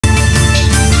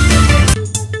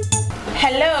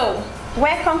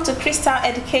Welcome to Crystal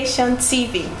Education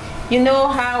TV. You know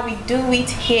how we do it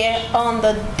here on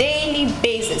the daily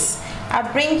basis. I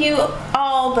bring you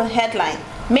all the headlines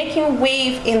making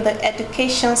wave in the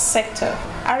education sector.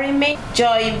 I remain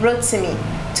Joy Rotimi.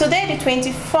 Today, the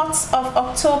 24th of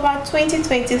October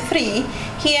 2023,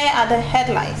 here are the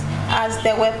headlines as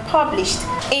they were published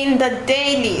in the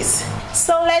dailies.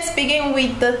 So let's begin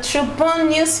with the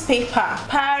Tribune newspaper.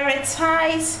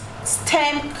 Prioritize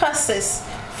STEM courses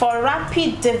for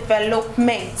rapid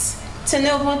development,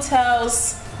 Tinubu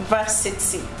tells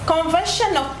Varsity.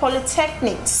 Conversion of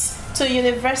polytechnics to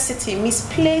university,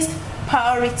 misplaced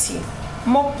priority.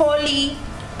 Mopoli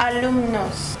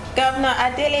alumnus. Governor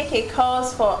Adeleke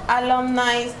calls for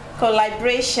alumni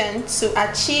collaboration to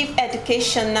achieve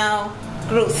educational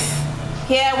growth.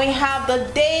 Here we have the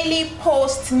Daily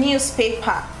Post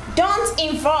newspaper. Don't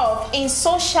involve in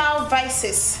social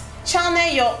vices.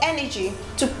 Channel your energy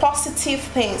to positive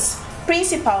things,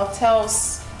 principal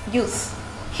tells youth.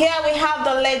 Here we have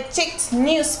the Legit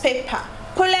newspaper.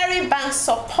 Pullery Bank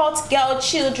supports girl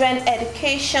children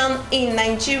education in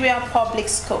Nigeria public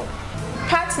school.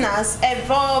 Partners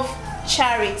evolve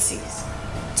charities.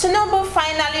 Tinubu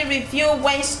finally review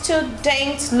when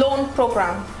student loan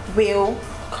program will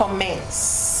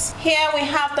commence. Here we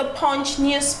have the Punch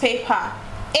newspaper.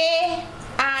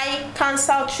 AI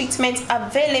cancer treatment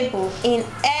available in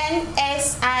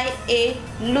NSIA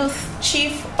Luth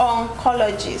chief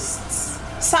oncologists.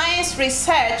 Science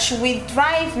research will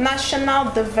drive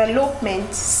national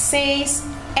development, says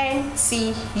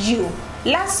NTU.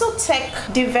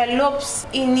 LASSOTECH develops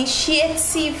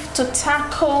initiative to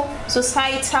tackle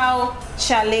societal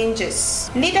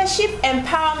challenges. Leadership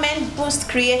empowerment boosts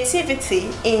creativity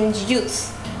in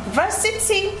youth.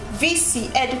 Varsity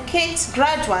VC educates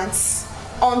graduates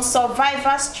on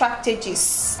survival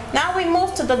strategies. Now we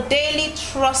move to the Daily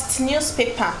Trust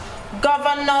newspaper.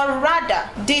 Governor Rada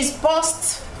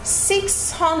disbursed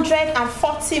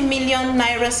 640 million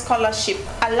naira scholarship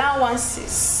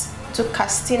allowances to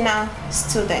Katsina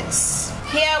students.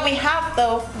 Here we have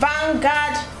the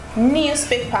Vanguard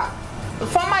newspaper.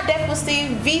 Former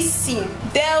Deputy VC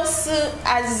Delsu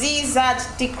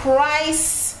Azizad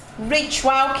decries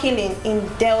ritual killing in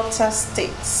Delta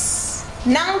states.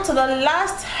 Now to the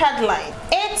last headline.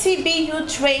 ATBU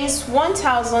trains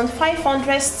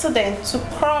 1,500 students to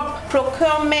curb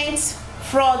procurement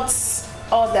frauds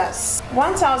orders.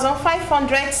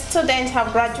 1,500 students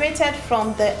have graduated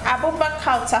from the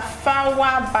Abubakar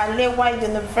Tafawa Balewa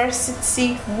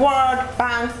University World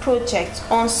Bank project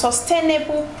on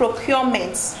sustainable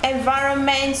procurement,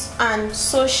 environment and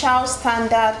social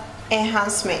standard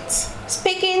enhancement.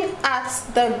 Speaking at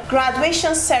the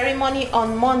graduation ceremony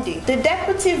on Monday, the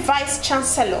Deputy Vice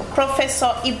Chancellor,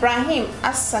 Professor Ibrahim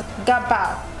Hassan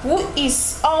Gabal, who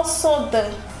is also the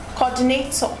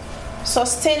coordinator,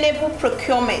 Sustainable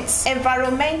Procurement,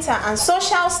 Environmental and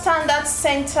Social Standards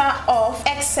Center of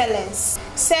Excellence,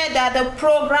 said that the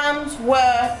programs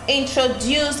were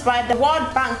introduced by the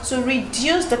World Bank to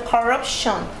reduce the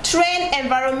corruption, train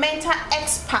environmental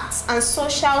experts and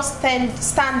social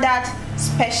standard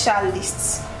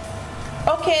specialists.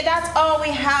 Okay, that's all we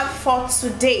have for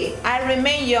today. I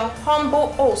remain your humble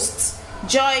host,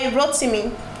 Joy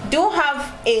Rotimi. Do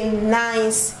have a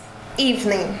nice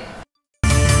evening.